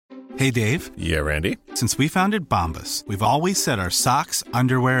Hey, Dave. Yeah, Randy? Since we founded Bombas, we've always said our socks,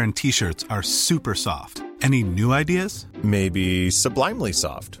 underwear, and T-shirts are super soft. Any new ideas? Maybe sublimely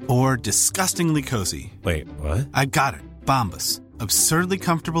soft. Or disgustingly cozy. Wait, what? I got it. Bombas. Absurdly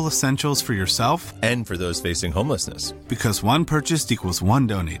comfortable essentials for yourself and for those facing homelessness. Because one purchased equals one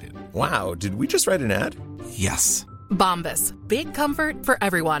donated. Wow, did we just write an ad? Yes. Bombas. Big comfort for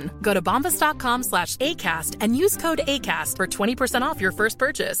everyone. Go to bombas.com/ACAST and use code ACAST for 20% off your first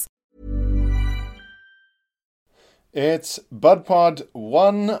purchase. It's BudPod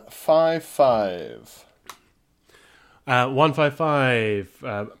 155.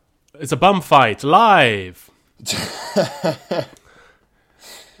 155. It's a bum fight live.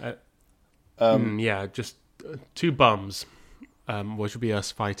 Yeah, just two bums. What should be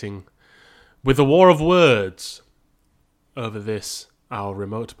us fighting with a war of words over this, our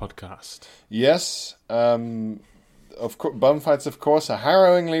remote podcast. Yes, of course, bum fights, of course, a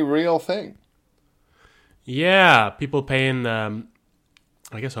harrowingly real thing. Yeah, people paying, I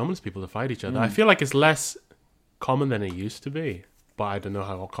guess, homeless people to fight each other. I feel like it's less common than it used to be, but I don't know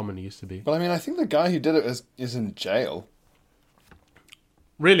how common it used to be. But I mean, I think the guy who did it is in jail.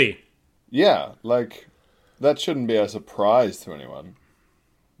 Really? Yeah, like, that shouldn't be a surprise to anyone.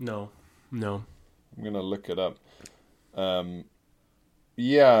 No. I'm going to look it up.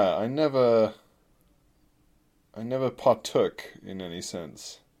 Yeah, I never partook in any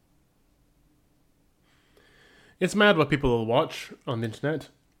sense. It's mad what people will watch on the internet.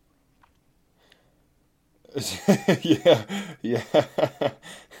 yeah.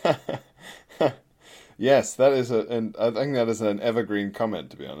 Yes, that is and I think that is an evergreen comment,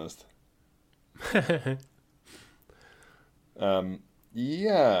 to be honest.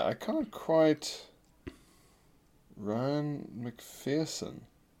 Yeah, I can't quite. Ryan McPherson.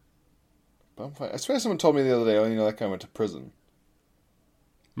 Bum fight. I swear someone told me the other day, oh, you know, that guy went to prison.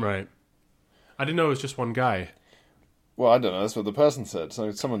 Right. I didn't know it was just one guy. Well, I don't know. That's what the person said.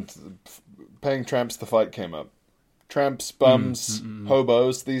 So someone paying tramps, the fight came up. Tramps, bums,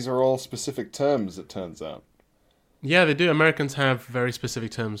 hobos, these are all specific terms, it turns out. Yeah, they do. Americans have very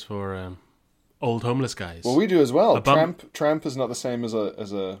specific terms for old homeless guys. Well, we do as well. Tramp is not the same as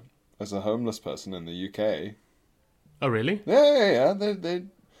a homeless person in the UK. Oh, really? Yeah. They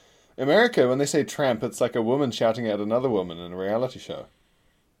America, when they say tramp, it's like a woman shouting at another woman in a reality show.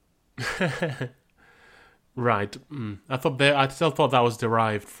 Right. I still thought that was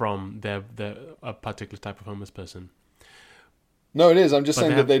derived from a particular type of homeless person. No, it is. I'm just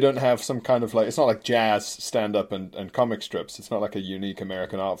saying that they don't have some kind of, like, it's not like jazz, stand-up, and comic strips. It's not like a unique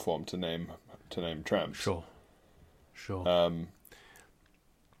American art form to name tramps. Sure.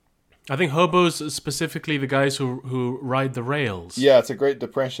 I think hobos, specifically the guys who ride the rails. Yeah, it's a Great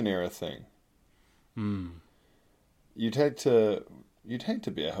Depression era thing. You'd hate to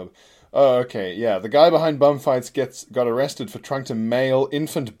be a hobo. Oh, okay, yeah. The guy behind bum fights got arrested for trying to mail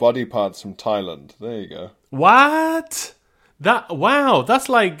infant body parts from Thailand. There you go. What? Wow, that's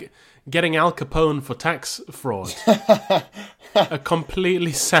like getting Al Capone for tax fraud. A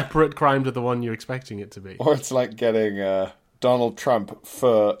completely separate crime to the one you're expecting it to be. Or it's like getting Donald Trump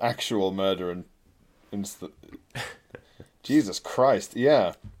for actual murder and Jesus Christ,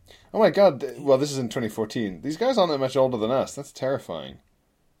 yeah. Oh my God, well, this is in 2014. These guys aren't that much older than us. That's terrifying.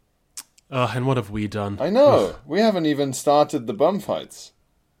 Oh, and what have we done? I know. We haven't even started the bum fights.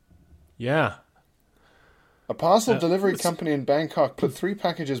 Yeah. A parcel delivery company in Bangkok put 3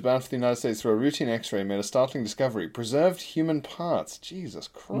 packages bound for the United States through a routine X-ray, made a startling discovery. Preserved human parts. Jesus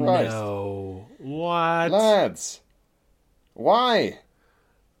Christ. No. What? Lads. Why?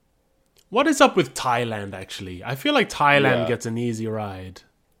 What is up with Thailand, actually? I feel like Thailand gets an easy ride.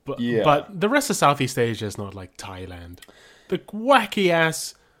 But the rest of Southeast Asia is not like Thailand. The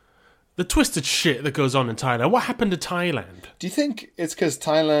wacky-ass, the twisted shit that goes on in Thailand. What happened to Thailand? Do you think it's because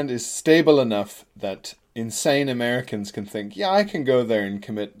Thailand is stable enough that insane Americans can think, yeah, I can go there and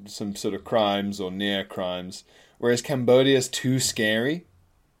commit some sort of crimes or near crimes, whereas Cambodia's too scary?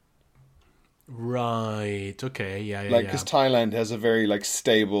 Right, okay, yeah. Because Thailand has a very,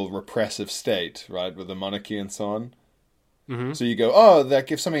 stable, repressive state, right, with the monarchy and so on. Mm-hmm. So you go,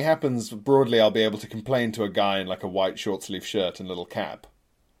 if something happens broadly, I'll be able to complain to a guy in, a white short-sleeve shirt and little cap.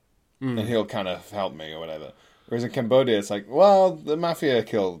 And he'll kind of help me or whatever. Whereas in Cambodia, it's like, well, the mafia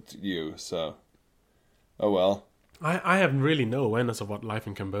killed you, so... Oh, well. I have really no awareness of what life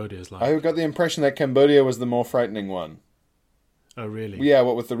in Cambodia is like. I got the impression that Cambodia was the more frightening one. Oh, really? Yeah,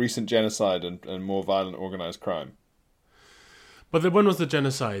 what with the recent genocide and more violent organized crime. But when was the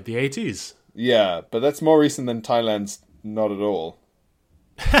genocide? The 80s? Yeah, but that's more recent than Thailand's not at all.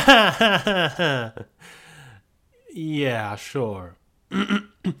 Yeah, sure.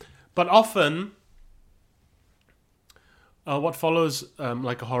 But often, what follows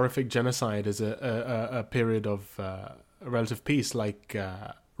like a horrific genocide is a period of relative peace. Like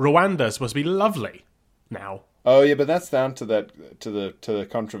Rwanda is supposed to be lovely now. Oh yeah, but that's down to the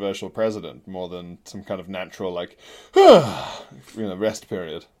controversial president more than some kind of natural rest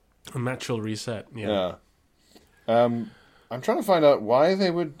period. A natural reset. Yeah. I'm trying to find out why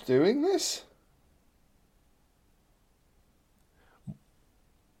they were doing this.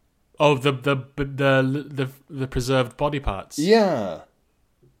 Oh, the preserved body parts. Yeah.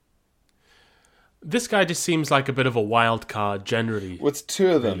 This guy just seems like a bit of a wild card generally. What's two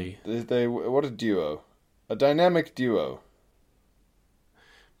of them? Really. They what a duo. A dynamic duo.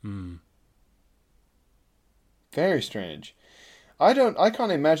 Very strange. I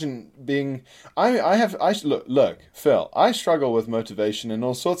can't imagine being. Look, Phil. I struggle with motivation in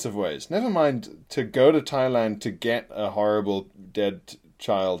all sorts of ways. Never mind to go to Thailand to get a horrible dead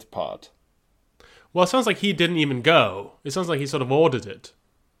child part. Well, it sounds like he didn't even go. It sounds like he sort of ordered it.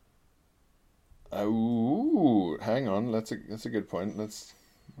 Ooh, hang on. That's a good point. Let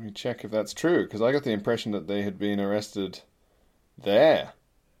me check if that's true, because I got the impression that they had been arrested there.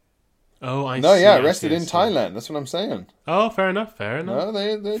 Oh, I see. No, yeah, arrested in Thailand. That's what I'm saying. Oh, fair enough. No,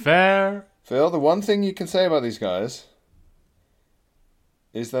 they fair. Phil, the one thing you can say about these guys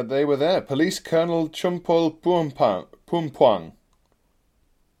is that they were there. Police Colonel Chumpol Pumpwang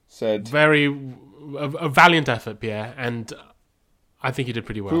said... A valiant effort, Pierre, and I think you did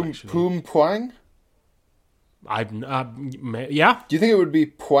pretty well, actually. Pumpwang? Yeah. Do you think it would be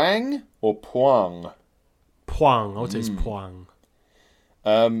Pwang or Pwang? Pwang. I would say it's Pwang.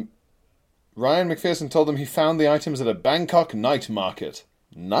 Ryan McPherson told them he found the items at a Bangkok night market.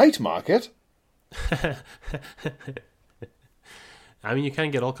 Night market? I mean, you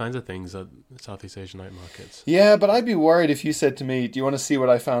can get all kinds of things at Southeast Asian night markets. Yeah, but I'd be worried if you said to me, do you want to see what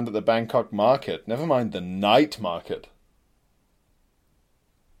I found at the Bangkok market? Never mind the night market.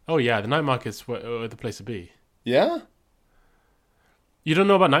 Oh, yeah, the night market's the place to be. Yeah? You don't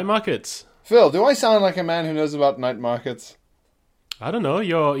know about night markets? Phil, do I sound like a man who knows about night markets? I don't know.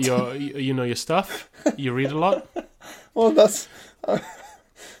 You know your stuff. You read a lot. Well, thus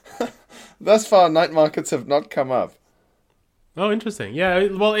far, night markets have not come up. Oh, interesting. Yeah,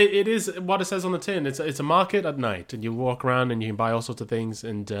 well, it is what it says on the tin. It's a market at night, and you walk around and you can buy all sorts of things,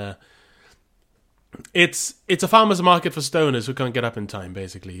 and it's a farmer's market for stoners who can't get up in time.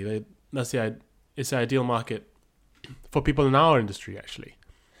 Basically, it's the ideal market for people in our industry, actually.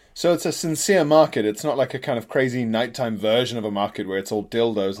 So it's a sincere market. It's not like a kind of crazy nighttime version of a market where it's all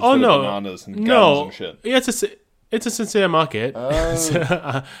dildos instead of bananas and guns and shit. Yeah, it's a sincere market.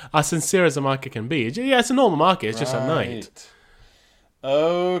 Oh. As sincere as a market can be. Yeah, it's a normal market. It's just at night.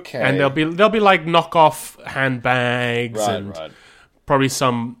 Okay. And there'll be like knockoff handbags and probably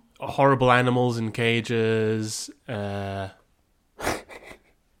some horrible animals in cages.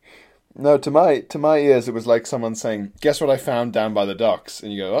 No, to my ears, it was like someone saying, "Guess what I found down by the docks?"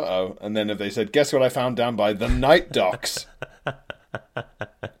 And you go, "Uh-oh." And then if they said, "Guess what I found down by the night docks?"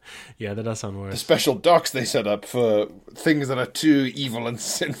 Yeah, that does sound worse. The special docks they set up for things that are too evil and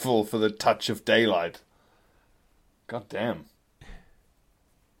sinful for the touch of daylight. God damn.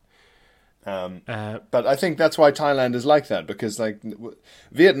 But I think that's why Thailand is like that, because like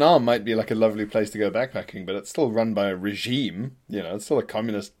Vietnam might be like a lovely place to go backpacking, but it's still run by a regime. You know, it's still a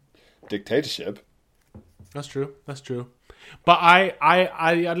communist dictatorship. That's true. But I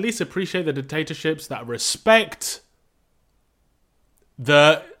at least appreciate the dictatorships that respect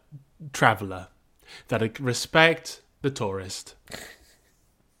the traveler, that respect the tourist.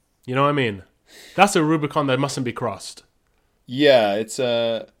 You know what I mean? That's a Rubicon that mustn't be crossed. Yeah, it's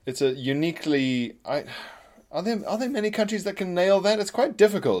a uniquely. Are there many countries that can nail that? It's quite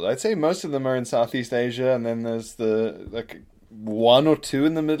difficult. I'd say most of them are in Southeast Asia, and then there's the one or two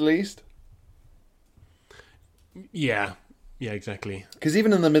in the Middle East. Yeah, exactly. Because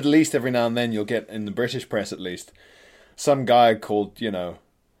even in the Middle East, every now and then you'll get, in the British press at least, some guy called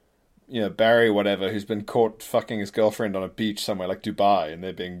Barry whatever, who's been caught fucking his girlfriend on a beach somewhere like Dubai, and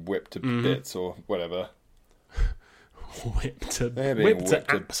they're being whipped to bits or whatever. Whipped to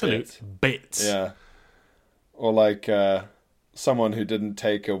absolute bits. Yeah. Or like someone who didn't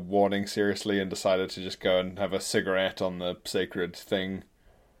take a warning seriously and decided to just go and have a cigarette on the sacred thing.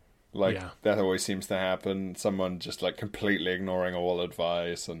 That always seems to happen. Someone just like completely ignoring all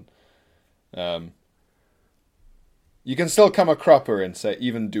advice, and you can still come a cropper in, say,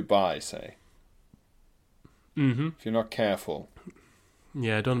 even Dubai, say. Mm-hmm. If you're not careful.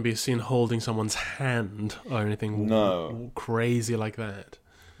 Yeah, don't be seen holding someone's hand or anything crazy like that.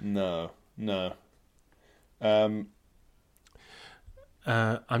 No.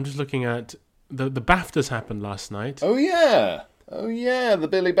 I'm just looking at the BAFTAs happened last night. Oh yeah, the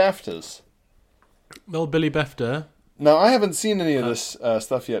Billy BAFTAs. Well, Billy BAFTA. Now I haven't seen any of this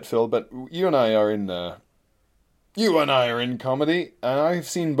stuff yet, Phil. But you and I are in comedy, and I've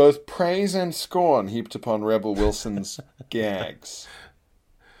seen both praise and scorn heaped upon Rebel Wilson's gags.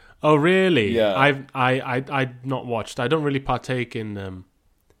 Oh really? Yeah. I've not watched. I don't really partake in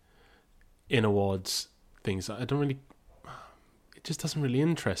awards things. I don't really. It just doesn't really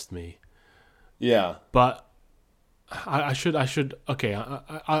interest me. Yeah. But I should. Okay.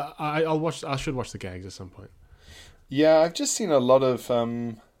 I'll watch. I should watch the gags at some point. Yeah, I've just seen a lot of.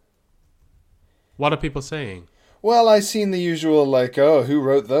 What are people saying? Well, I've seen the usual like, oh, who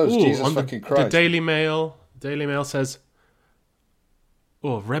wrote those? Ooh, Jesus on fucking Christ. The Daily Mail says,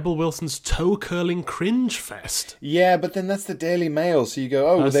 oh, Rebel Wilson's toe-curling cringe fest. Yeah, but then that's the Daily Mail, so you go,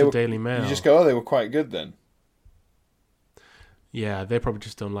 oh, that's the Daily Mail. You just go, oh, they were quite good then. Yeah, they probably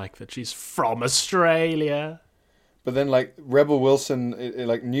just don't like that she's from Australia. But then, like, Rebel Wilson,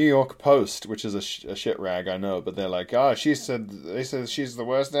 like, New York Post, which is a shit rag, I know, but they're like, oh, they said she's the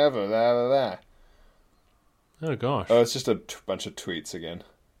worst ever, Oh, gosh. Oh, it's just a bunch of tweets again.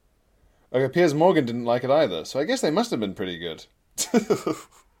 Okay, Piers Morgan didn't like it either, so I guess they must have been pretty good.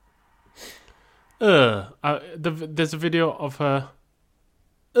 There's a video of her.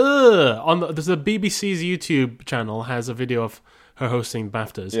 There's the BBC's YouTube channel has a video of her hosting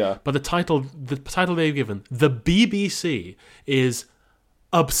BAFTAs. Yeah. But the title they've given, the BBC, is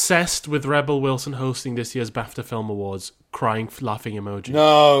obsessed with Rebel Wilson hosting this year's BAFTA Film Awards, crying, laughing emoji.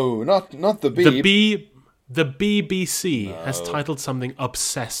 No, not the Beeb. The BBC has titled something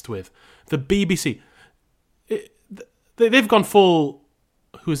obsessed with. The BBC. They've gone full.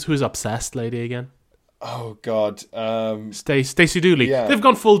 Who's obsessed, lady again? Oh God, Stacey Dooley. Yeah. They've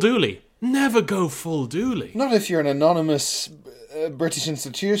gone full Dooley. Never go full Dooley. Not if you're an anonymous British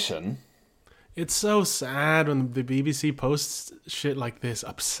institution. It's so sad when the BBC posts shit like this.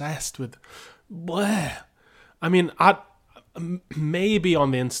 Obsessed with. Bleh. I mean, maybe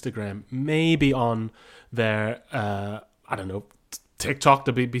on the Instagram, maybe on their I don't know, TikTok.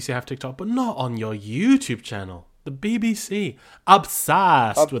 The BBC have TikTok, but not on your YouTube channel. The BBC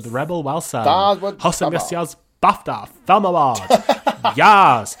obsessed with Rebel Wilson hosting this year's BAFTA Film Award.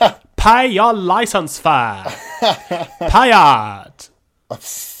 Yes, pay your license fee. Pay it.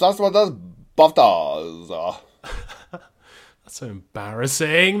 That's what those BAFTAs are. That's so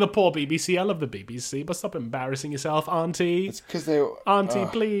embarrassing. The poor BBC. I love the BBC, but stop embarrassing yourself, Auntie. It's because they... Auntie,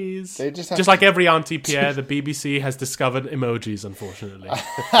 please. They just like every Auntie Pierre, the BBC has discovered emojis, unfortunately.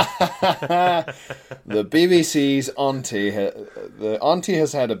 The BBC's Auntie... The Auntie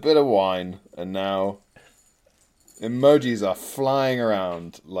has had a bit of wine, and now emojis are flying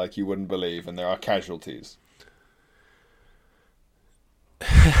around like you wouldn't believe, and there are casualties.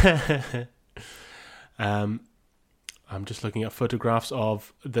 I'm just looking at photographs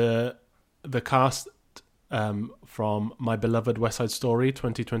of the cast from My Beloved West Side Story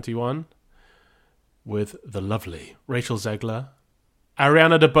 2021 with the lovely Rachel Zegler,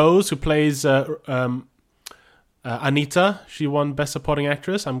 Ariana DeBose, who plays Anita. She won Best Supporting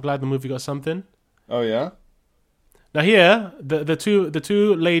Actress. I'm glad the movie got something. Oh yeah. Now here, the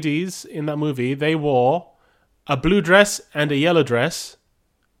two ladies in that movie, they wore a blue dress and a yellow dress.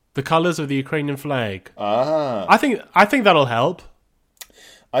 The colours of the Ukrainian flag. Ah. I think that'll help.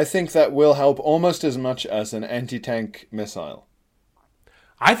 I think that will help almost as much as an anti-tank missile.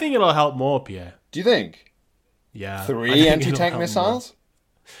 I think it'll help more, Pierre. Do you think? Yeah. 3 anti-tank missiles?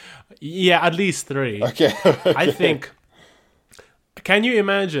 More. Yeah, at least 3. Okay. I think. Can you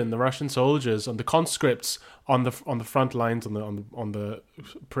imagine the Russian soldiers and the conscripts on the front lines on the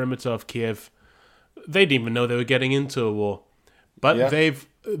perimeter of Kiev? They didn't even know they were getting into a war. But yeah.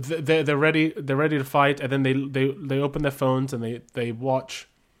 They're ready to fight, and then they open their phones and they watch.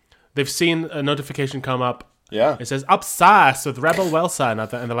 They've seen a notification come up. Yeah, it says obsessed with Rebel Wilson,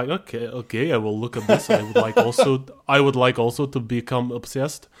 and they're like, okay, I will look at this. I would like also to become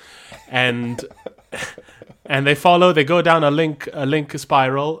obsessed, and they follow. They go down a link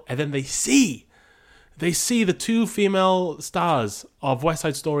spiral, and then they see the 2 female stars of West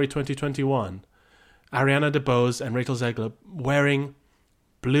Side Story 2021. Ariana DeBose and Rachel Zegler wearing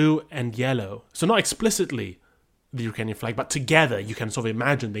blue and yellow. So not explicitly the Ukrainian flag, but together you can sort of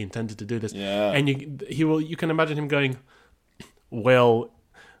imagine they intended to do this. Yeah. And you can imagine him going, well,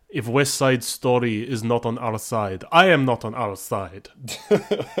 if West Side Story is not on our side, I am not on our side.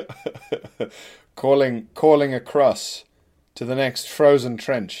 calling across to the next frozen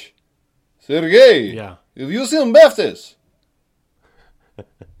trench. Sergei, yeah. Have you seen BAFTAs?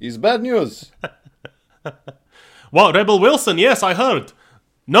 It's bad news. What, Rebel Wilson? Yes, I heard.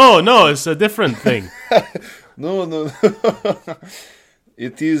 No, it's a different thing. No.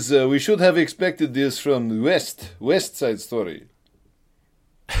 It is, we should have expected this from West Side Story.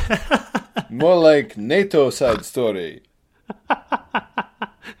 More like NATO Side Story.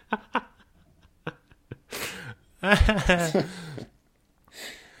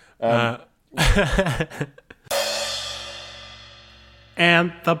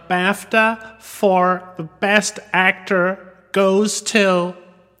 And the BAFTA for the Best Actor goes to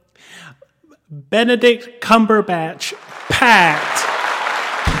Benedict Cumberbatch, Pat.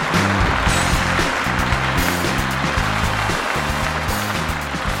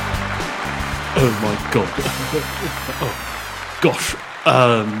 Oh my God. Oh, gosh.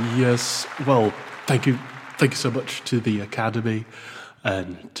 Yes. Well, thank you so much to the Academy,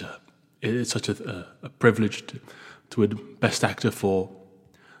 and it's such a privilege to win Best Actor for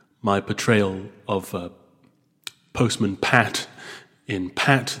my portrayal of Postman Pat in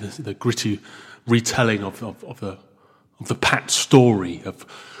Pat, the gritty retelling of the Pat story of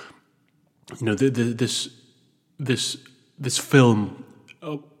this film.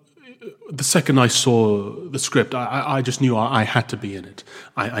 The second I saw the script, I just knew I had to be in it.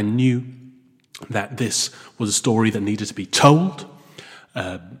 I knew that this was a story that needed to be told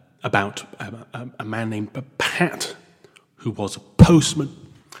about a man named Pat, who was a postman.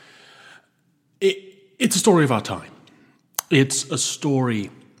 It's a story of our time. It's a story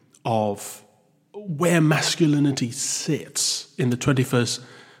of where masculinity sits in the 21st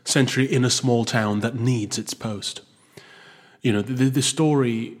century in a small town that needs its post. The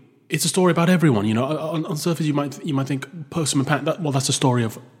story. It's a story about everyone. On the surface you might think Postman Pat. That's a story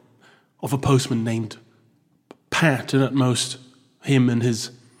of a postman named Pat, and at most him and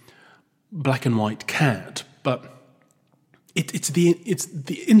his black and white cat. But it's the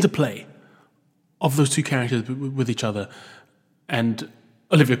interplay of those two characters with each other, and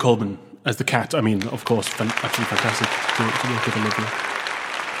Olivia Colman as the cat. I mean, of course, absolutely fantastic to work with Olivia.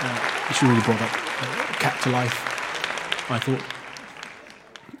 She really brought that cat to life, I thought.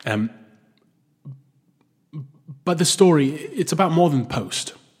 But the story, it's about more than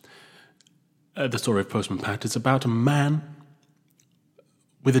Post. The story of Postman Pat. It's about a man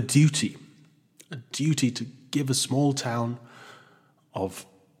with a duty to give a small town of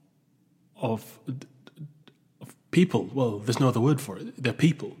people. Well, there's no other word for it. They're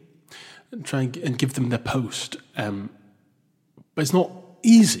people. And try and give them their post. But it's not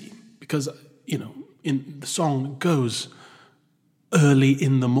easy because in the song it goes early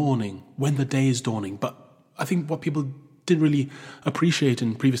in the morning when the day is dawning. But I think what people didn't really appreciate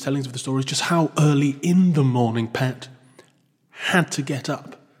in previous tellings of the story is just how early in the morning Pat had to get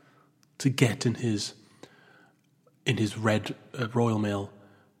up to get in his red Royal Mail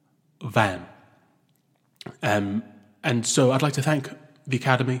van. And so I'd like to thank the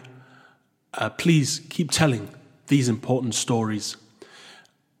Academy. Please keep telling these important stories.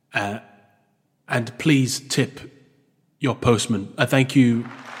 And please tip your postman. Thank you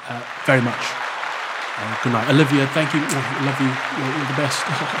very much. Good night. Olivia, thank you. I love you. You're the best.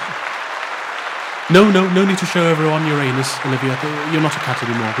 No need to show everyone Uranus, Olivia. You're not a cat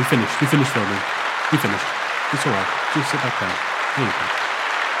anymore. We finished filming. We finished. It's all right. Just sit back down. Here you go.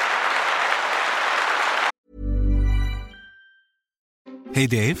 Hey,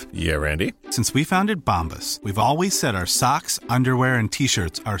 Dave. Yeah, Randy? Since we founded Bombas, we've always said our socks, underwear, and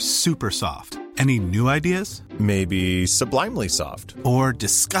T-shirts are super soft. Any new ideas? Maybe sublimely soft. Or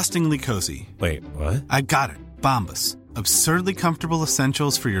disgustingly cozy. Wait, what? I got it. Bombas. Absurdly comfortable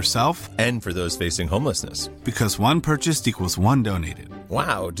essentials for yourself and for those facing homelessness. Because one purchased equals one donated.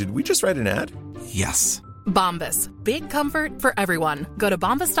 Wow, did we just write an ad? Yes. Bombas. Big comfort for everyone. Go to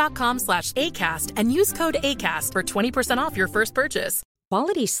bombas.com/ACAST and use code ACAST for 20% off your first purchase.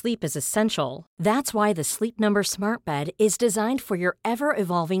 Quality sleep is essential. That's why the Sleep Number Smart Bed is designed for your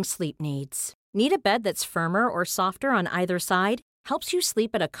ever-evolving sleep needs. Need a bed that's firmer or softer on either side? Helps you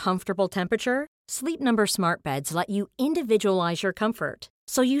sleep at a comfortable temperature? Sleep Number Smart Beds let you individualize your comfort,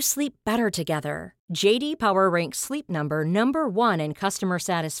 so you sleep better together. J.D. Power ranks Sleep Number number 1 in customer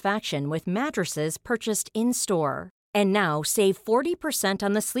satisfaction with mattresses purchased in-store. And now save 40%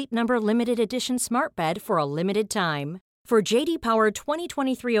 on the Sleep Number Limited Edition Smart Bed for a limited time. For J.D. Power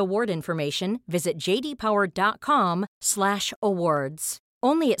 2023 award information, visit jdpower.com/awards.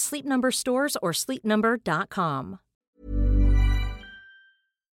 Only at Sleep Number stores or sleepnumber.com.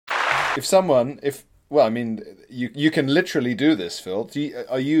 You can literally do this, Phil.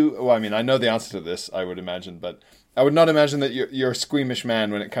 I know the answer to this, I would imagine, but I would not imagine that you're a squeamish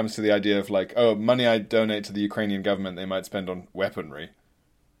man when it comes to the idea of money I donate to the Ukrainian government they might spend on weaponry.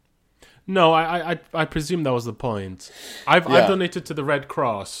 No, I presume that was the point. I've donated to the Red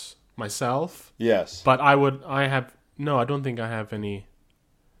Cross myself. Yes. But I don't think I have any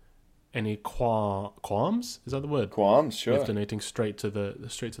qualms? Is that the word? Qualms, sure. With donating straight to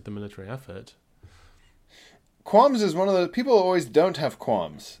the military effort. Qualms is one of the... People always don't have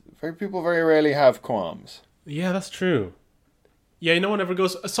qualms. People very rarely have qualms. Yeah, that's true. Yeah, no one ever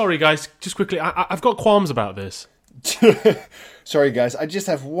goes, sorry guys, just quickly, I've got qualms about this. Sorry guys, I just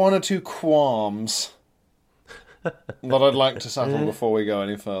have one or two qualms that I'd like to settle before we go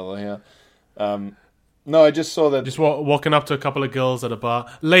any further here. No, I just saw that... Just walking up to a couple of girls at a bar.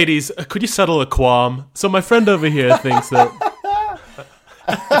 Ladies, could you settle a qualm? So my friend over here thinks that...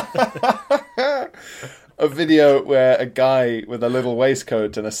 A video where a guy with a little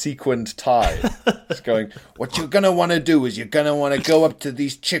waistcoat and a sequined tie is going, what you're going to want to do is you're going to want to go up to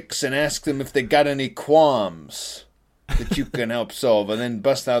these chicks and ask them if they got any qualms that you can help solve, and then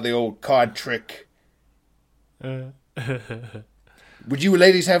bust out the old card trick. Would you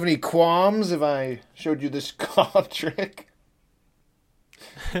ladies have any qualms if I showed you this card trick?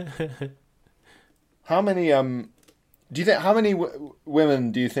 How many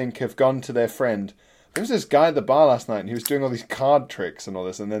women do you think have gone to their friend? There was this guy at the bar last night, and he was doing all these card tricks and all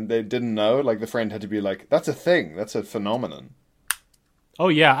this, and then they didn't know. Like, the friend had to be like, that's a thing. That's a phenomenon. Oh,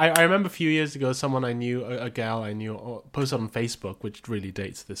 yeah. I remember a few years ago, someone I knew, a gal I knew, posted on Facebook, which really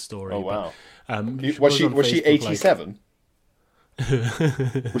dates this story. Oh, wow. But, was she 87?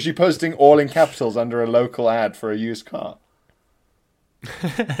 Like... Was she posting all in capitals under a local ad for a used car?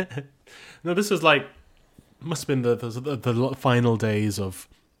 No, this was like, must have been the final days of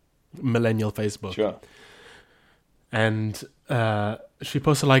millennial Facebook. Sure. And she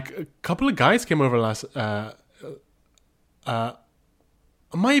posted like a couple of guys came over last it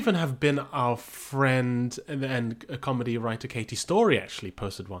might even have been our friend and a comedy writer Katie Story actually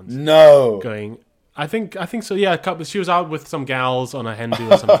posted once. No. Going, I think so, yeah. She was out with some gals on a Hindu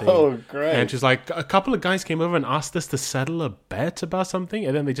or something. Oh, great. And she's like, a couple of guys came over and asked us to settle a bet about something,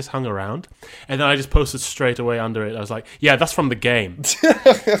 and then they just hung around. And then I just posted straight away under it. I was like, yeah, that's from the game.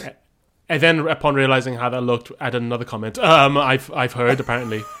 And then upon realizing how that looked, added another comment. I've heard,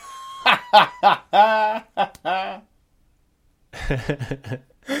 apparently.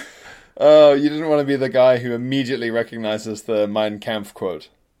 Oh, you didn't want to be the guy who immediately recognizes the Mein Kampf quote.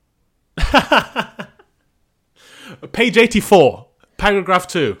 Page 84, paragraph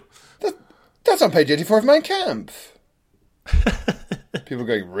 2. That's on page 84 of Mein Kampf. People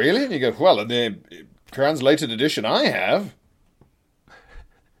going, really? And you go, well, in the translated edition I have.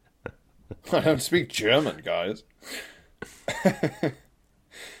 I don't speak German, guys.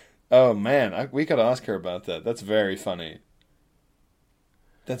 Oh, man. We got to ask her about that. That's very funny.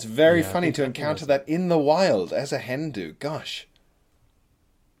 That's very funny to encounter that in the wild as a Hindu. Gosh.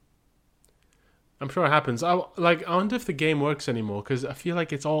 I'm sure it happens. I wonder if the game works anymore, because I feel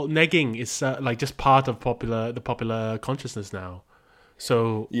like it's all... Negging is like just part of the popular consciousness now.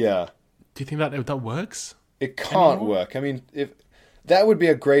 So... Yeah. Do you think that works? It can't work. I mean, if... That would be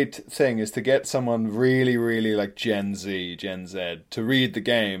a great thing, is to get someone really, really like Gen Z to read the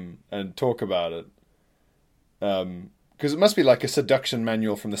game and talk about it. Because it must be like a seduction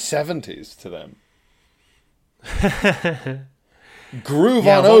manual from the 70s to them. Groove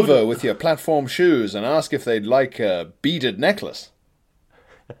on over with your platform shoes and ask if they'd like a beaded necklace.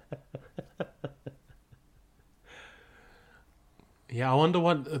 Yeah, I wonder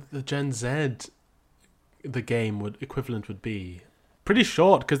what the Gen Z, the game equivalent would be. Pretty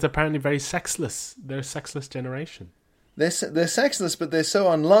short, because they're apparently very sexless. They're a sexless generation. They're sexless, but they're so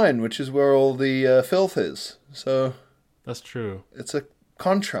online, which is where all the filth is. So that's true. It's a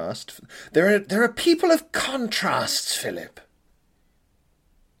contrast. There are people of contrasts, Philip.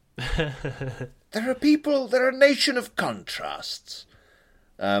 They're a nation of contrasts.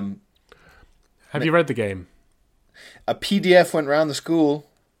 Have you read the game? A PDF went round the school.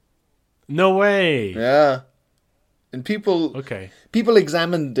 No way. Yeah. And people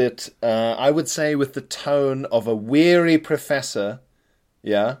examined it, I would say, with the tone of a weary professor.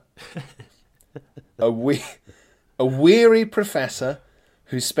 Yeah. A weary professor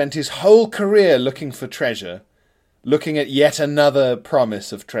who spent his whole career looking for treasure, looking at yet another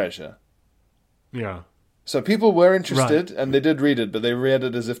promise of treasure. Yeah. So people were interested, and they did read it, but they read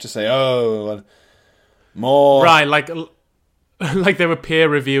it as if to say, oh, more... Right, like they were peer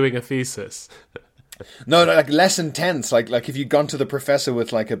reviewing a thesis. No, like less intense. Like if you'd gone to the professor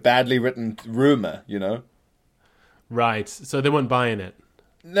with like a badly written rumour, you know? Right, so they weren't buying it.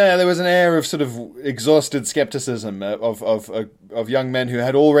 No, there was an air of sort of exhausted skepticism of young men who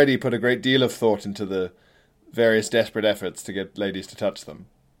had already put a great deal of thought into the various desperate efforts to get ladies to touch them.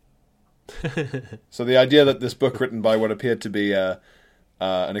 So the idea that this book written by what appeared to be an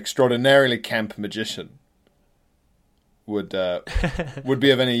extraordinarily camp magician would be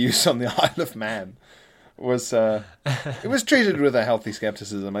of any use on the Isle of Man was it was treated with a healthy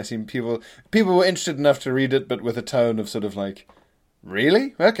skepticism. I seen people were interested enough to read it, but with a tone of sort of like,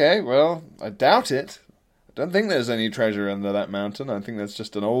 really? Okay, well, I doubt it. I don't think there's any treasure under that mountain. I think that's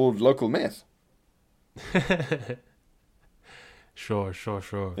just an old local myth. Sure.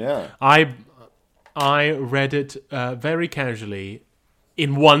 Yeah. I read it very casually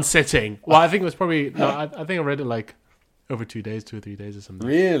in one sitting. Well, I think it was probably... No, I think I read it like over 2 days, 2 or 3 days or something.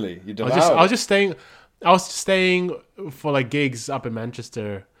 Really? You devoured I was staying for like gigs up in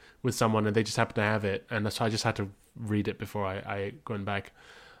Manchester with someone, and they just happened to have it, and so I just had to read it before I went back.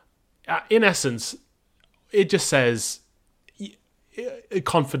 In essence, it just says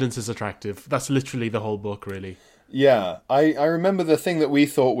confidence is attractive. That's literally the whole book, really. Yeah, I remember the thing that we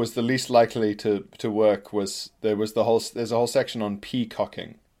thought was the least likely to work was there's a whole section on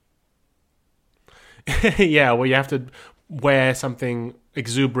peacocking. Yeah, where you have to wear something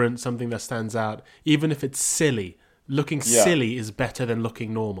exuberant, something that stands out, even if it's silly. Looking silly is better than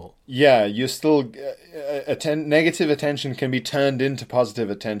looking normal. Yeah, you still negative attention can be turned into positive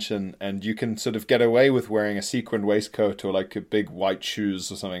attention, and you can sort of get away with wearing a sequined waistcoat or like a big white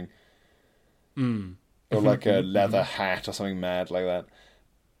shoes or something. Or like a leather hat or something mad like that.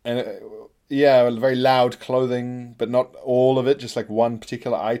 And very loud clothing, but not all of it, just like one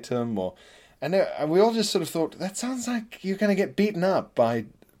particular item. And we all just sort of thought, that sounds like you're going to get beaten up by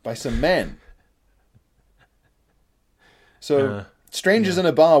some men. So strangers in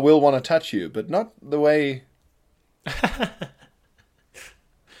a bar will want to touch you, but not the way...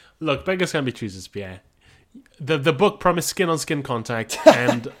 Look, beggars can be choosers, Pierre. The book promised skin-on-skin contact,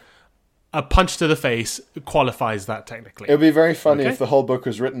 and... a punch to the face qualifies that technically. It would be very funny if the whole book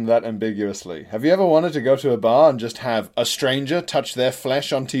was written that ambiguously. Have you ever wanted to go to a bar and just have a stranger touch their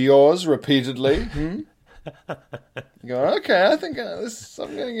flesh onto yours repeatedly? You go, okay, I think I'm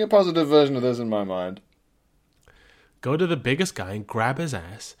getting a positive version of this in my mind. Go to the biggest guy and grab his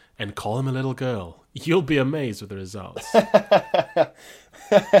ass and call him a little girl. You'll be amazed with the results.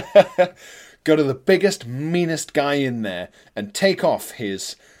 Go to the biggest, meanest guy in there and take off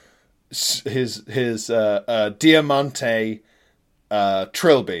his Diamante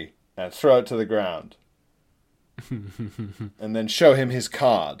trilby and throw it to the ground. And then show him his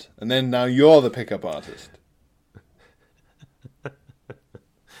card. And then now you're the pickup artist.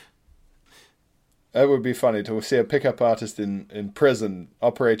 That would be funny to see a pickup artist in prison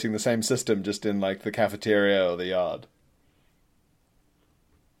operating the same system, just in like the cafeteria or the yard.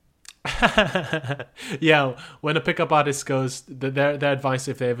 Yeah, when a pickup artist goes, their advice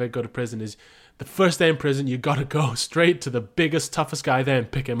if they ever go to prison is, the first day in prison, you gotta go straight to the biggest, toughest guy there and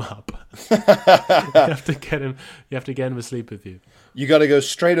pick him up. You have to get him to sleep with you. You gotta go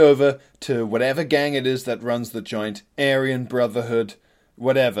straight over to whatever gang it is that runs the joint, Aryan Brotherhood,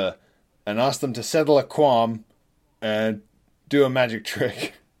 whatever, and ask them to settle a qualm and do a magic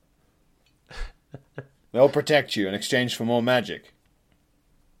trick. They'll protect you in exchange for more magic.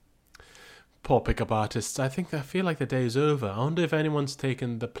 Poor pickup artists. I feel like the day is over. I wonder if anyone's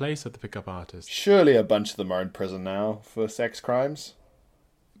taken the place of the pickup artist. Surely a bunch of them are in prison now for sex crimes.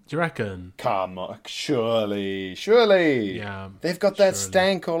 Do you reckon? Come on, surely. Yeah. They've got that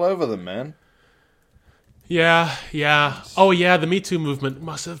stank all over them, man. Yeah. Oh yeah, the Me Too movement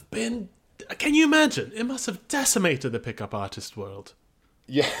must have been... Can you imagine? It must have decimated the pickup artist world.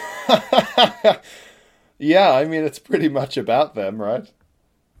 Yeah. Yeah, I mean, it's pretty much about them, right?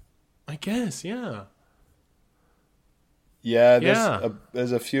 I guess, yeah. Yeah,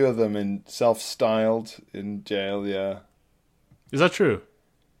 there's a few of them in self-styled in jail, yeah. Is that true?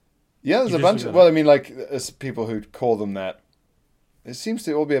 Yeah, there's a bunch. Well, I mean, like, there's people who call them that. It seems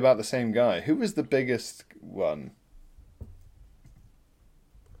to all be about the same guy. Who was the biggest one?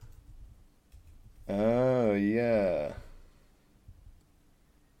 Oh, yeah.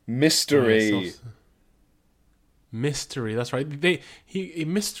 Mystery. Mystery, that's right. He's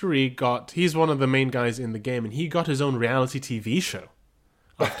one of the main guys in the game, and he got his own reality TV show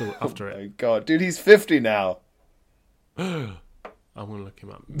after it. Oh my god, dude, he's 50 now. I'm gonna look him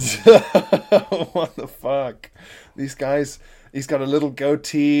up. What the fuck? These guys, he's got a little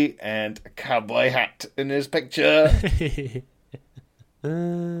goatee and a cowboy hat in his picture.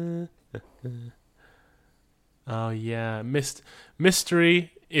 Oh yeah,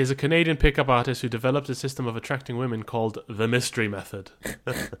 Mystery is a Canadian pickup artist who developed a system of attracting women called the Mystery Method.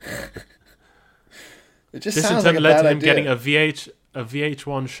 It just sounds like a bad idea. This led to him getting a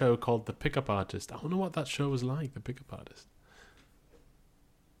VH1 show called The Pickup Artist. I wonder what that show was like, The Pickup Artist.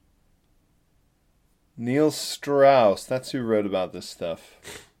 Neil Strauss. That's who wrote about this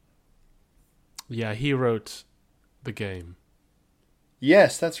stuff. Yeah, he wrote the game.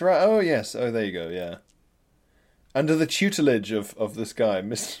 Yes, that's right. Oh, yes. Oh, there you go, yeah. Under the tutelage of this guy,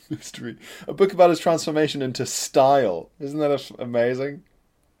 Mystery. A book about his transformation into style. Isn't that amazing?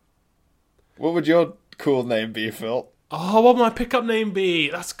 What would your cool name be, Phil? Oh, what would my pickup name be?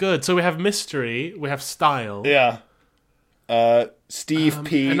 That's good. So we have Mystery, we have Style. Yeah. Steve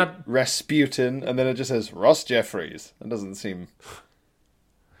P. Rasputin, and then it just says Ross Jeffries. That doesn't seem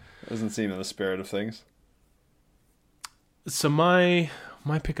in the spirit of things. So my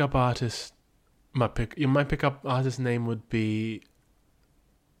pickup artist, my pickup artist name would be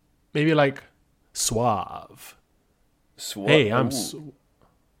maybe like Suave. Suave. Hey, I'm.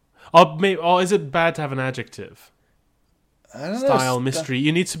 Or is it bad to have an adjective? I don't Style, know. mystery.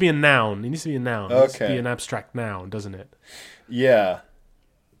 You need to be a noun. It needs to be a noun. It needs to be an abstract noun, doesn't it? Yeah.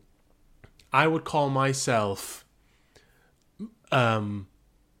 I would call myself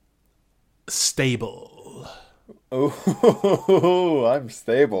stable. Oh, I'm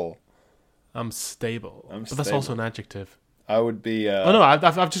stable. I'm stable. But that's also an adjective. I would be... oh, no, I've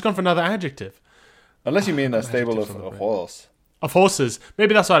just gone for another adjective. Unless you mean a stable of a horse. Of horses.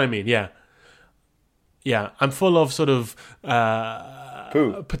 Maybe that's what I mean, yeah. Yeah, I'm full of sort of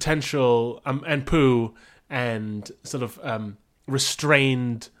poo. Potential and poo and sort of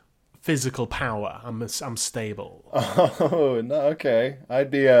restrained physical power. I'm stable. Oh, no, okay. I'd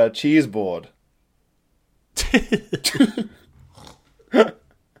be a cheese board.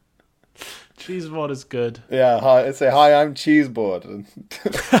 Cheese board is good. Yeah, I'd say, hi, I'm cheese board. And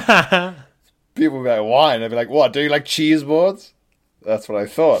people would be like, why? And I'd be like, what, do you like cheese boards? That's what I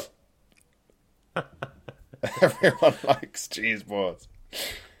thought. Everyone likes cheese boards.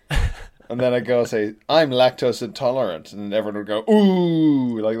 And then I'd go say, I'm lactose intolerant. And then everyone would go,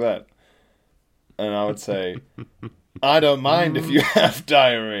 ooh, like that. And I would say, I don't mind if you have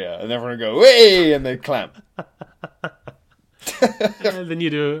diarrhea. And everyone would go, way, and they'd clap. And then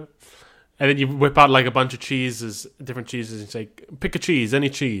you whip out like a bunch of cheeses, different cheeses, and say, pick a cheese, any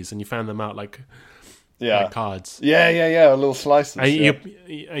cheese. And you fan them out like cards. Yeah, a little slices.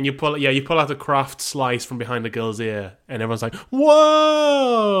 And you pull out a Kraft slice from behind a girl's ear, and everyone's like,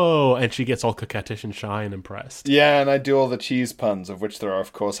 whoa! And she gets all coquettish and shy and impressed. Yeah, and I do all the cheese puns, of which there are,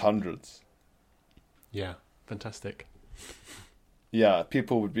 of course, hundreds. Yeah, fantastic. Yeah,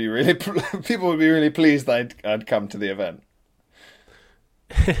 people would be really pleased that I'd come to the event.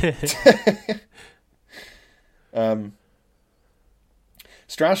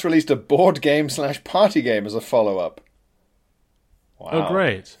 Strauss released a board game / party game as a follow-up. Wow. Oh,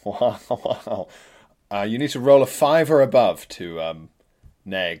 great. Wow. You need to roll a 5 or above to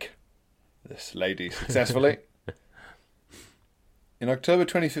nag this lady successfully. In October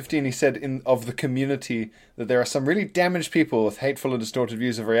 2015, he said of the community that there are some really damaged people with hateful and distorted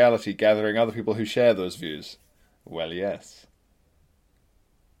views of reality gathering other people who share those views. Well, yes.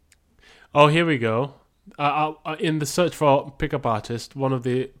 Oh, here we go. In the search for pickup artist, one of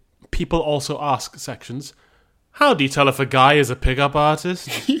the people also ask sections, how do you tell if a guy is a pickup artist?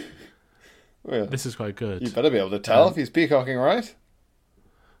 Well, this is quite good. You better be able to tell if he's peacocking, right?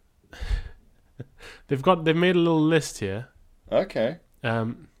 They've made a little list here. Okay.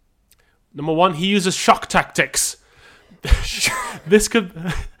 Number 1, he uses shock tactics. This could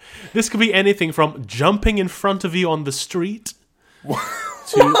be anything from jumping in front of you on the street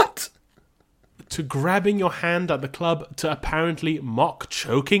to grabbing your hand at the club to apparently mock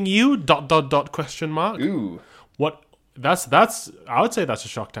choking you. ... Ooh. What? That's. I would say that's a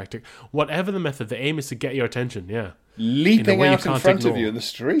shock tactic. Whatever the method, the aim is to get your attention. Yeah. Leaping out in front of you in the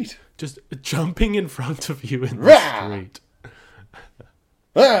street. Just jumping in front of you in the street.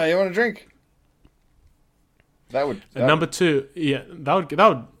 You want a drink? Number 2, yeah, that would.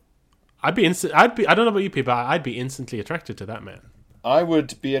 I don't know about you people, but I'd be instantly attracted to that man. I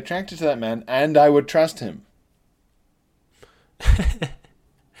would be attracted to that man, and I would trust him.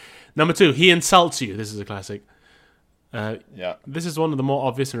 Number 2, he insults you. This is a classic. Yeah. This is one of the more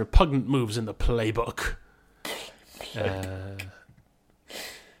obvious and repugnant moves in the playbook.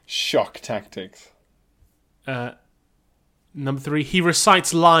 Shock tactics. Number 3, he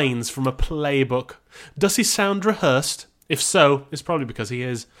recites lines from a playbook. Does he sound rehearsed? If so, it's probably because he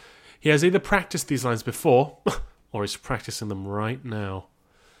has either practiced these lines before, or he's practicing them right now.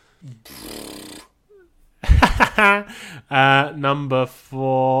 Number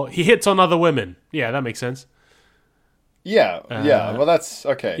 4, he hits on other women. Yeah, that makes sense. Yeah. Well, that's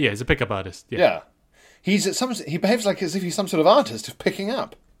okay. Yeah, he's a pickup artist. Yeah. He behaves like as if he's some sort of artist of picking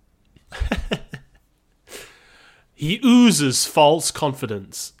up. He oozes false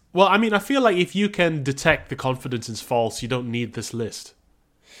confidence. Well, I mean, I feel like if you can detect the confidence is false, you don't need this list.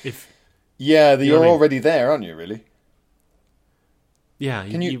 You're already there, aren't you? Really? Yeah,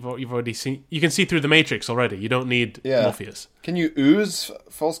 you've already seen. You can see through the matrix already. You don't need Morpheus. Can you ooze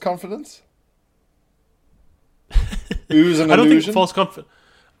false confidence? Ooze an illusion?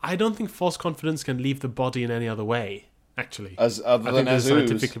 I don't think false confidence can leave the body in any other way. Actually, other than as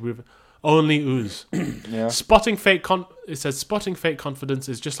ooze. Only ooze. Yeah. Spotting fake it says spotting fake confidence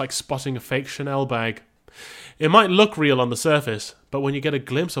is just like spotting a fake Chanel bag. It might look real on the surface, but when you get a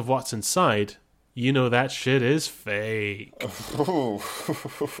glimpse of what's inside, you know that shit is fake. Oh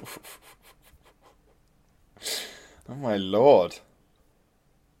my lord.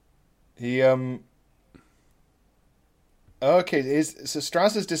 He Okay, so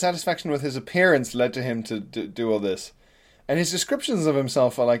Strauss's dissatisfaction with his appearance led to him to do all this. And his descriptions of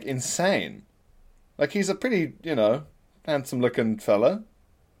himself are, like, insane. Like, he's a pretty, handsome-looking fella.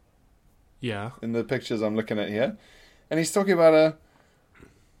 Yeah. In the pictures I'm looking at here. And he's talking about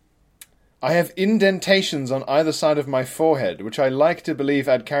I have indentations on either side of my forehead, which I like to believe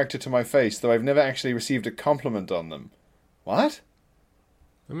add character to my face, though I've never actually received a compliment on them. What?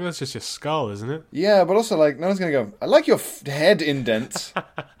 I mean, that's just your skull, isn't it? Yeah, but also, like, no one's going to go, I like your head indents.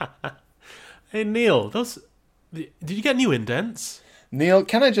 Hey, Neil, did you get new indents? Neil,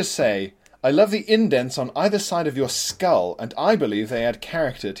 can I just say, I love the indents on either side of your skull, and I believe they add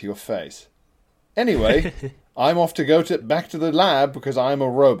character to your face. Anyway, I'm off to go back to the lab because I'm a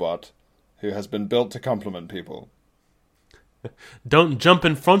robot who has been built to compliment people. Don't jump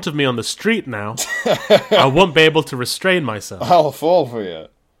in front of me on the street now. I won't be able to restrain myself. I'll fall for you.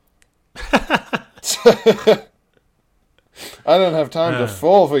 I don't have time to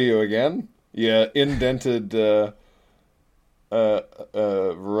fall for you again. You indented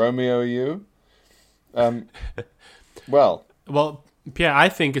Romeo you. Well, Pierre, I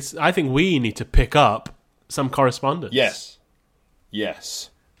think we need to pick up some correspondence. Yes.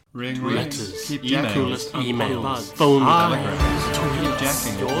 Ring letters, keep emails, emails, phone letters,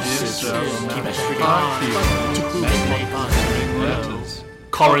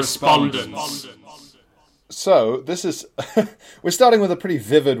 correspondence. So, this is... we're starting with a pretty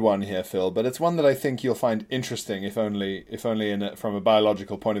vivid one here, Phil, but it's one that I think you'll find interesting, if only from a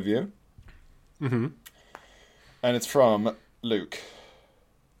biological point of view. Mm-hmm. And it's from Luke.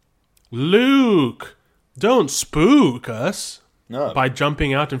 Luke! Don't spook us. No. By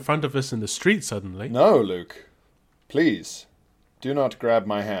jumping out in front of us in the street suddenly. No, Luke. Please, do not grab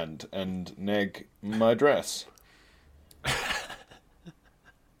my hand and neg my dress.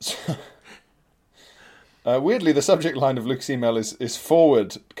 Weirdly, the subject line of Luke's email is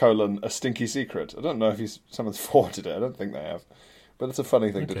forward, a stinky secret. I don't know if someone's forwarded it. I don't think they have. But it's a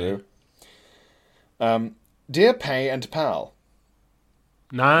funny thing to do. Dear Pay and Pal.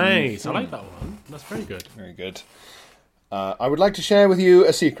 Nice. I like that one. That's very good. Very good. I would like to share with you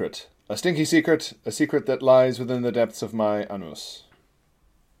a secret. A stinky secret. A secret that lies within the depths of my anus.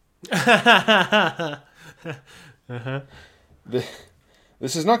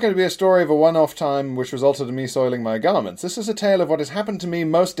 This is not going to be a story of a one-off time which resulted in me soiling my garments. This is a tale of what has happened to me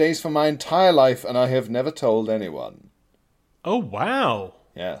most days for my entire life, and I have never told anyone. Oh, wow.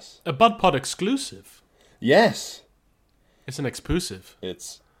 Yes. A BudPod exclusive. Yes. It's an exclusive.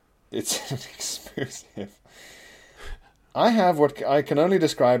 It's an exclusive. I have what I can only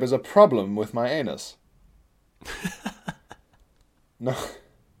describe as a problem with my anus. No.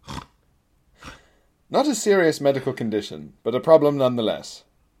 Not a serious medical condition, but a problem nonetheless.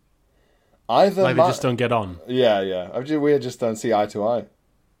 They just don't get on. Yeah. We just don't see eye to eye.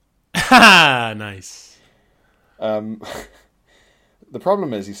 Nice. The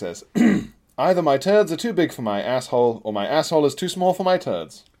problem is, he says, either my turds are too big for my asshole, or my asshole is too small for my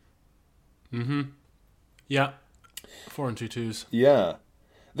turds. Mm-hmm. Yeah. 4 and 2 2s. Yeah.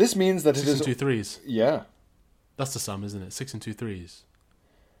 This means that 6 and 2 3s. Yeah. That's the sum, isn't it? 6 and 2 3s.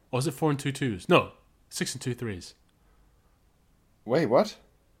 Or is it 4 and 2 2s? No. 6 and 2 3s. Wait, what?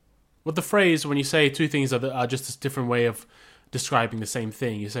 Well, the phrase when you say two things are just a different way of describing the same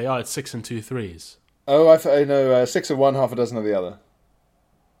thing. You say, it's 6 and 2 3s. Oh, I know. 6 of one, half a dozen of the other.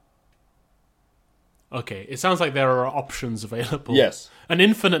 Okay, it sounds like there are options available. Yes. An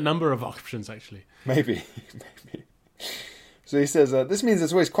infinite number of options, actually. Maybe. So he says, this means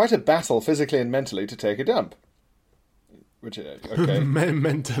it's always quite a battle physically and mentally to take a dump. Which, okay.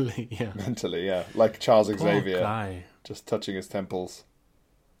 Mentally, yeah. Mentally, yeah. Like Charles Xavier. Poor guy. Just touching his temples.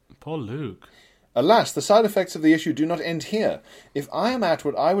 Poor Luke. Alas, the side effects of the issue do not end here. If I am at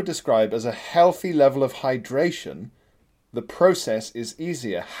what I would describe as a healthy level of hydration, the process is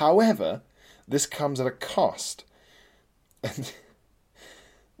easier. However, this comes at a cost.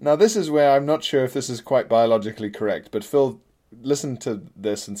 Now, this is where I'm not sure if this is quite biologically correct, but Phil, listen to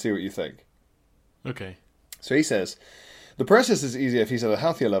this and see what you think. Okay. So he says, the process is easier if he's at a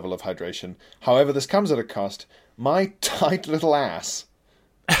healthier level of hydration. However, this comes at a cost. My tight little ass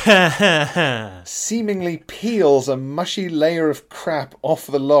seemingly peels a mushy layer of crap off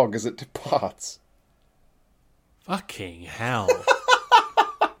the log as it departs. Fucking hell.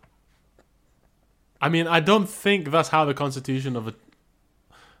 I mean, I don't think that's how the constitution of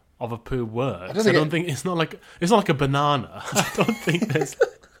a poo works. I don't think it's not like a banana. I don't think there's.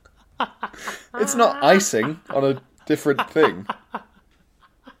 It's not icing on a different thing.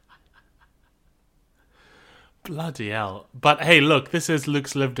 Bloody hell! But hey, look, this is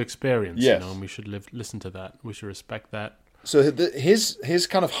Luke's lived experience. Yes. And we should listen to that. We should respect that. So his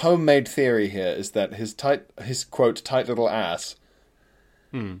kind of homemade theory here is that his quote tight little ass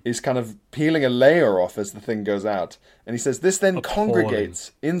is kind of peeling a layer off as the thing goes out, and he says this then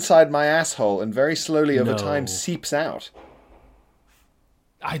congregates inside my asshole and very slowly over time seeps out.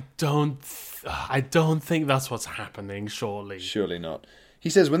 I don't think that's what's happening. Surely not. He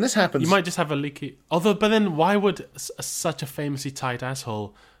says when this happens, you might just have a leaky. But then why would such a famously tight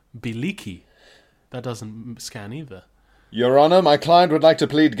asshole be leaky? That doesn't scan either. Your Honor, my client would like to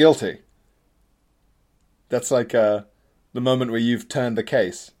plead guilty. That's like the moment where you've turned the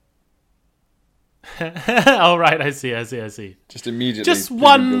case. All right, I see. Just immediately. Just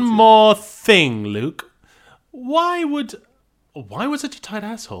one more thing, Luke. Why would such a tight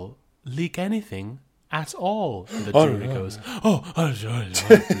asshole leak anything at all? And the jury goes,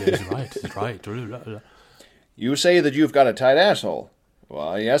 he's right. You say that you've got a tight asshole.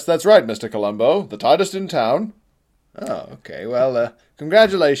 Well, yes, that's right, Mr. Columbo. The tightest in town. Oh, okay. Well,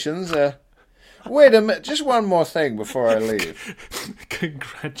 congratulations. Wait a minute. Just one more thing before I leave.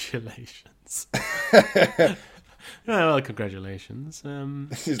 Congratulations. Well, congratulations.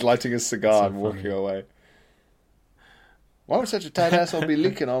 He's lighting his cigar and walking away. Why would such a tight asshole be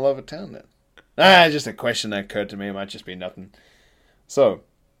leaking all over town then? Just a question that occurred to me. It might just be nothing. So,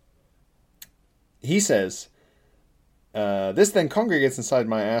 he says, this then congregates inside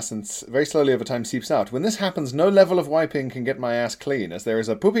my ass and very slowly over time seeps out. When this happens, no level of wiping can get my ass clean, as there is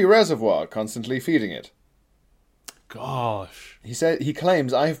a poopy reservoir constantly feeding it. Gosh. He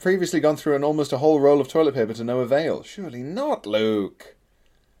claims, I have previously gone through almost a whole roll of toilet paper to no avail. Surely not, Luke.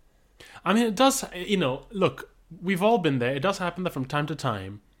 I mean, it does, look, we've all been there. It does happen that from time to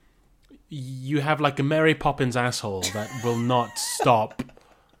time, you have like a Mary Poppins asshole that will not stop.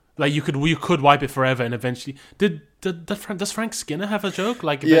 Like you could wipe it forever, and eventually, does Frank Skinner have a joke?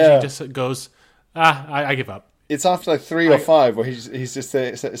 Like eventually, he just goes, I give up. It's after like 3 or 5 where he's just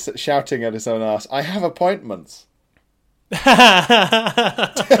shouting at his own ass. I have appointments.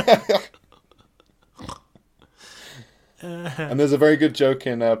 And there's a very good joke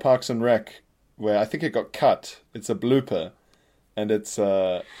in Parks and Rec where I think it got cut. It's a blooper, and it's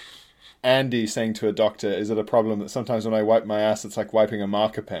Andy saying to a doctor, is it a problem that sometimes when I wipe my ass it's like wiping a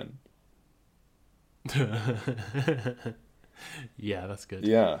marker pen? Yeah, that's good.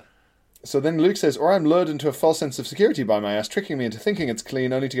 Yeah. So then Luke says, or I'm lured into a false sense of security by my ass, tricking me into thinking it's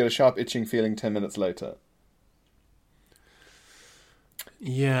clean, only to get a sharp itching feeling 10 minutes later.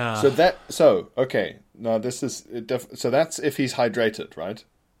 Yeah. Okay. Now this is... so that's if he's hydrated, right?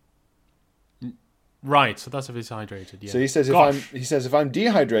 Right, so that's if he's hydrated, yeah. So he says if I'm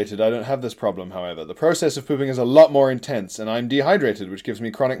dehydrated, I don't have this problem, however. The process of pooping is a lot more intense, and I'm dehydrated, which gives me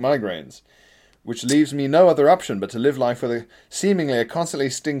chronic migraines, which leaves me no other option but to live life with seemingly a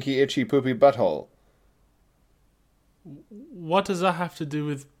constantly stinky, itchy, poopy butthole. What does that have to do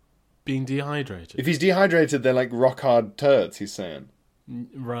with being dehydrated? If he's dehydrated, they're like rock-hard turds, he's saying.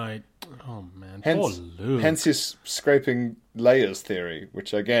 Right. Oh, man. Poor Luke. Hence his scraping layers theory,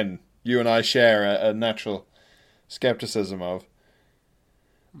 which, again... you and I share a natural skepticism of.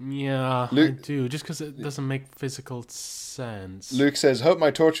 Yeah, I do. Just because it doesn't make physical sense. Luke says, hope my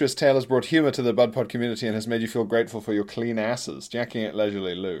tortuous tale has brought humour to the BudPod community and has made you feel grateful for your clean asses. Jacking it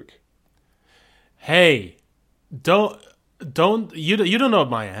leisurely, Luke. Hey, you don't know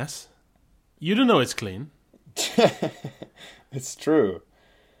my ass. You don't know it's clean. It's true.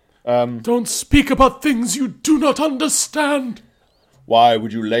 Don't speak about things you do not understand. Why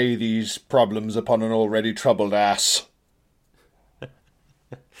would you lay these problems upon an already troubled ass?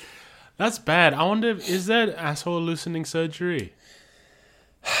 That's bad. I wonder, is that asshole loosening surgery?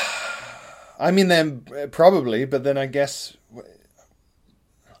 I mean, then probably, but then I guess...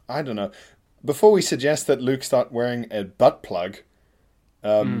 I don't know. Before we suggest that Luke start wearing a butt plug...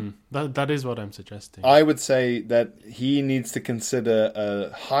 that is what I'm suggesting. I would say that he needs to consider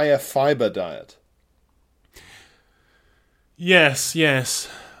a higher fiber diet. Yes.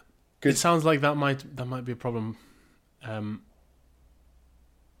 It sounds like that might be a problem.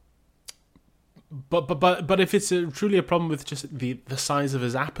 But if it's truly a problem with just the size of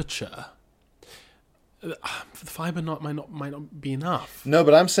his aperture, the fiber might not be enough. No,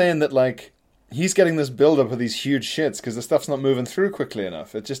 but I'm saying that like he's getting this buildup of these huge shits because the stuff's not moving through quickly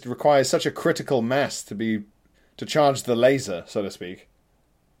enough. It just requires such a critical mass to charge the laser, so to speak.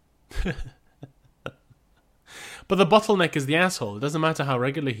 But the bottleneck is the asshole. It doesn't matter how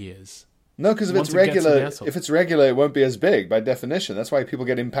regular he is. No, because if it's regular, it won't be as big by definition. That's why people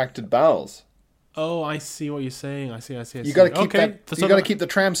get impacted bowels. Oh, I see what you're saying. I see. You got to keep You got to keep the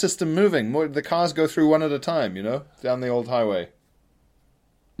tram system moving. The cars go through one at a time. Down the old highway.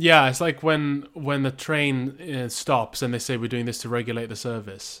 Yeah, it's like when the train stops and they say we're doing this to regulate the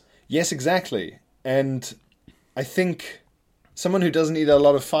service. Yes, exactly. And I think someone who doesn't eat a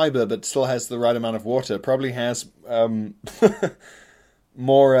lot of fiber but still has the right amount of water probably has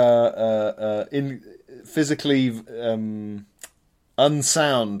more physically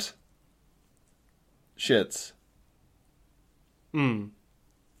unsound shits. I'm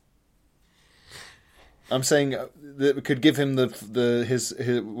saying that it could give him his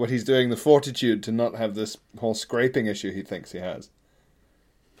what he's doing, the fortitude to not have this whole scraping issue he thinks he has.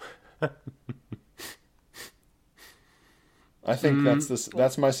 I think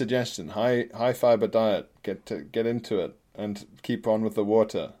that's my suggestion. High fiber diet. Get into it and keep on with the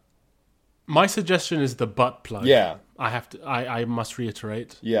water. My suggestion is the butt plug. Yeah. I must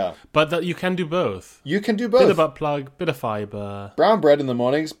reiterate. Yeah. But that you can do both. You can do both. Bit of butt plug, bit of fiber. Brown bread in the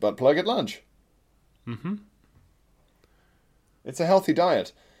mornings, butt plug at lunch. Mm-hmm. It's a healthy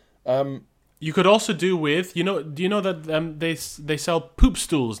diet. You could also do with, do you know that they sell poop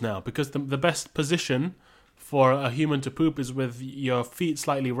stools now? Because the best position for a human to poop is with your feet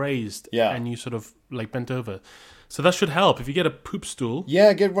slightly raised. Yeah. And you sort of like bent over. So that should help. If you get a poop stool...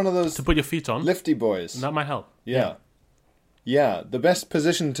 Yeah, get one of those... to put your feet on. Lifty boys. That might help. Yeah. Yeah, the best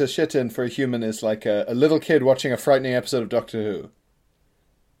position to shit in for a human is like a little kid watching a frightening episode of Doctor Who.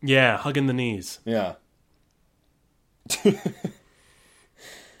 Yeah, hugging the knees. Yeah.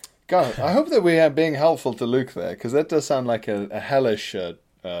 God, I hope that we are being helpful to Luke there, because that does sound like a hellish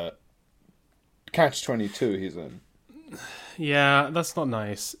catch-22 he's in. Yeah, that's not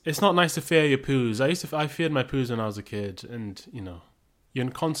nice. It's not nice to fear your poos. I feared my poos when I was a kid, and you're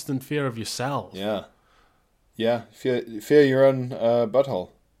in constant fear of yourself. Yeah, yeah. Fear your own butthole.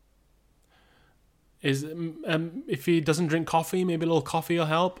 If he doesn't drink coffee, maybe a little coffee will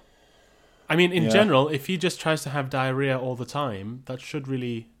help. I mean, in general, if he just tries to have diarrhea all the time, that should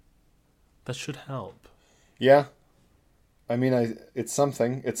help. Yeah, I mean, it's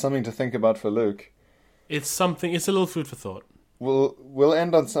something. It's something to think about for Luke. It's something. It's a little food for thought. We'll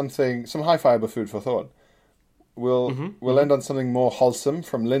end on some high fiber food for thought. We'll end on something more wholesome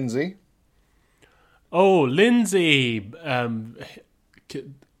from Lindsay. Oh, Lindsay!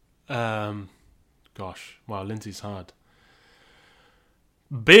 Gosh, wow, Lindsay's hard.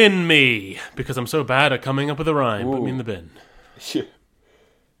 Bin me, because I'm so bad at coming up with a rhyme. Ooh. Put me in the bin.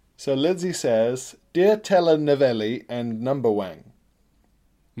 So Lindsay says, "Dear telenovelli and number wang."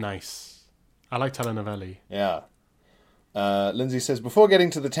 Nice. I like telenovelli. Yeah. Lindsay says, "Before getting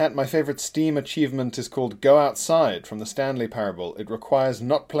to the tat, my favourite Steam achievement is called Go Outside from the Stanley Parable. It requires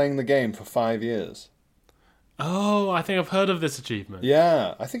not playing the game for 5 years." Oh, I think I've heard of this achievement.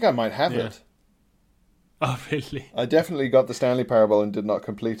 Yeah, I think I might have it. Oh, really? I definitely got the Stanley Parable and did not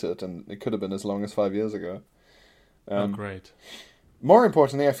complete it, and it could have been as long as 5 years ago. Oh, great. More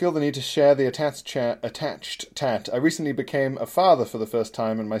importantly, I feel the need to share the attached tat. I recently became a father for the first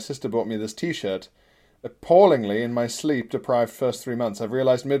time, and my sister bought me this T-shirt. Appallingly, in my sleep-deprived first 3 months, I've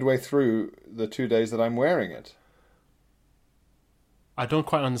realised midway through the 2 days that I'm wearing it. I don't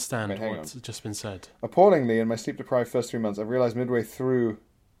quite understand what's just been said. Appallingly, in my sleep-deprived first 3 months, I've realised midway through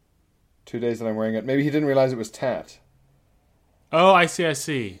 2 days that I'm wearing it. Maybe he didn't realise it was tat. Oh, I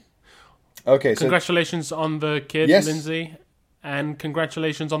see. Okay, congratulations on the kid, yes. Lindsay. And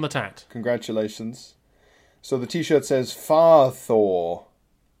congratulations on the tat. Congratulations. So the T-shirt says Far-Thor.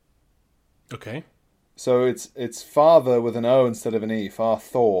 Okay. So it's father with an O instead of an E.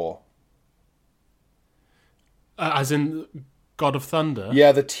 Far-Thor. As in God of Thunder?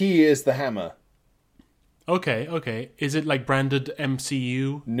 Yeah, the T is the hammer. Okay. Is it like branded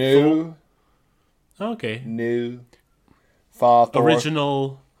MCU? No. Thor? Okay. No. Far-Thor.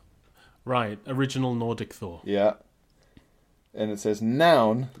 Original Nordic Thor. Yeah. And it says,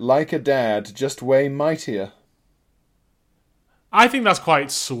 noun, like a dad, just way mightier. I think that's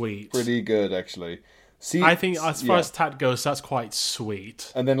quite sweet. Pretty good, actually. See, I think as far as tat goes, that's quite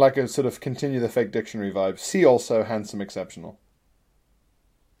sweet. And then like a sort of continue the fake dictionary vibe. See also handsome exceptional.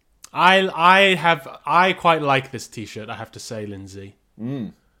 I quite like this T-shirt, I have to say, Lindsay.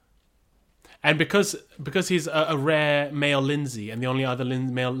 And because he's a rare male Lindsay, and the only other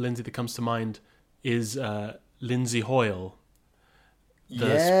male Lindsay that comes to mind is Lindsay Hoyle,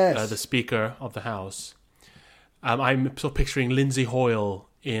 the Speaker of the House. I'm sort of picturing Lindsay Hoyle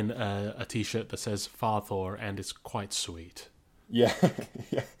in a T-shirt that says Farthor, and it's quite sweet. Yeah,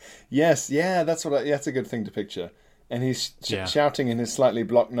 yes, that's that's a good thing to picture. And he's shouting in his slightly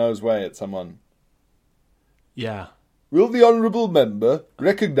block-nosed way at someone. Yeah. Will the honourable member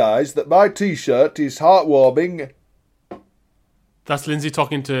recognise that my T-shirt is heartwarming? That's Lindsay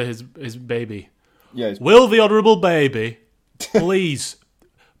talking to his baby. Yeah. Will the honourable baby please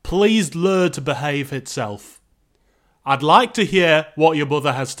learn to behave itself? I'd like to hear what your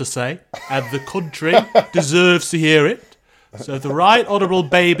mother has to say, and the country deserves to hear it. So if the right honourable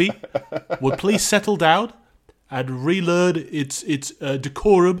baby would please settle down and relearn its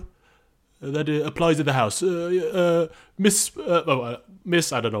decorum that applies in the house. Miss,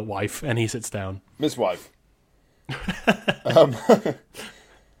 I don't know, wife. And he sits down. Miss Wife.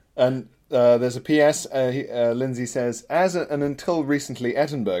 And there's a PS. Lindsay says, as and until recently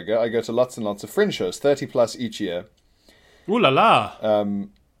Edinburgh, I go to lots and lots of fringe shows, 30 plus each year. Ooh la la.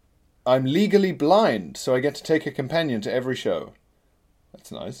 I'm legally blind, so I get to take a companion to every show.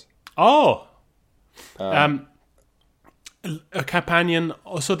 That's nice. Oh. A companion,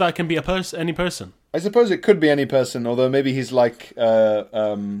 so that can be any person. I suppose it could be any person, although maybe he's like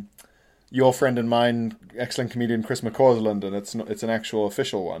your friend and mine, excellent comedian Chris McCausland, and it's an actual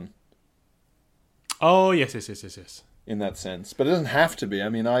official one. Oh, yes. In that sense. But it doesn't have to be. I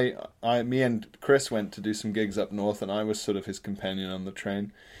mean, me and Chris went to do some gigs up north, and I was sort of his companion on the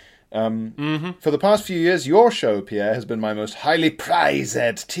train. For the past few years, your show, Pierre, has been my most highly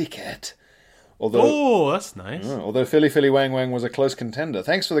prized ticket. Although, that's nice. Although Philly Wang Wang was a close contender.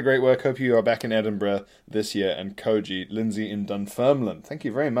 Thanks for the great work. Hope you are back in Edinburgh this year. And Koji, Lindsay in Dunfermline. Thank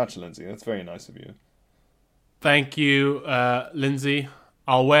you very much, Lindsay. That's very nice of you. Thank you, Lindsay.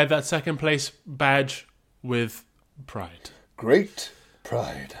 I'll wear that second place badge with pride. Great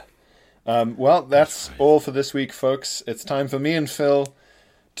pride. Well, that's all for this week, folks. It's time for me and Phil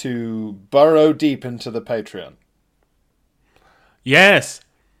to burrow deep into the Patreon. Yes.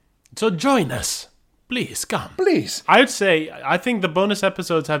 So join us. Please, come. Please. I think the bonus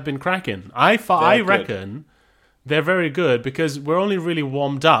episodes have been cracking. I reckon they're very good because we're only really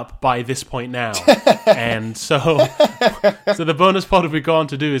warmed up by this point now. And so the bonus pod we go on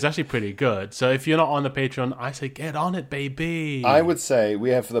to do is actually pretty good. So if you're not on the Patreon, I say get on it, baby. I would say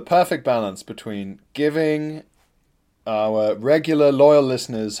we have the perfect balance between giving our regular loyal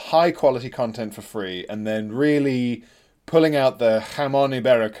listeners high quality content for free and then really pulling out the jamon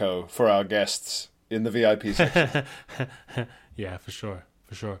iberico for our guests in the VIP section. Yeah, for sure.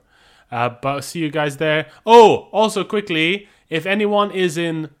 But I'll see you guys there. Oh, also quickly, if anyone is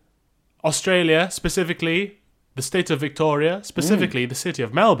in Australia, specifically the state of Victoria, specifically the city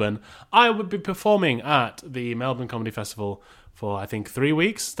of Melbourne, I would be performing at the Melbourne Comedy Festival for, I think, 3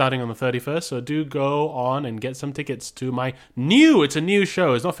 weeks, starting on the 31st. So do go on and get some tickets to it's a new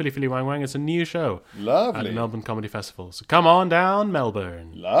show. It's not Philly Wang Wang, it's a new show. Lovely. At the Melbourne Comedy Festival. So come on down,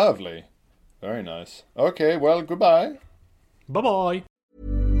 Melbourne. Lovely. Very nice. Okay, well, goodbye. Bye-bye.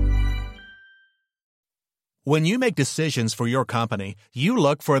 When you make decisions for your company, you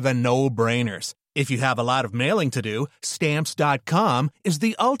look for the no-brainers. If you have a lot of mailing to do, Stamps.com is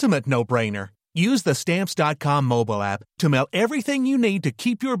the ultimate no-brainer. Use the Stamps.com mobile app to mail everything you need to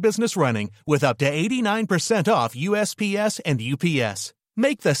keep your business running with up to 89% off USPS and UPS.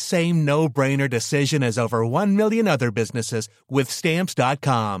 Make the same no-brainer decision as over 1 million other businesses with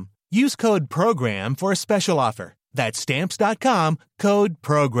Stamps.com. Use code PROGRAM for a special offer. That's Stamps.com, code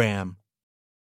PROGRAM.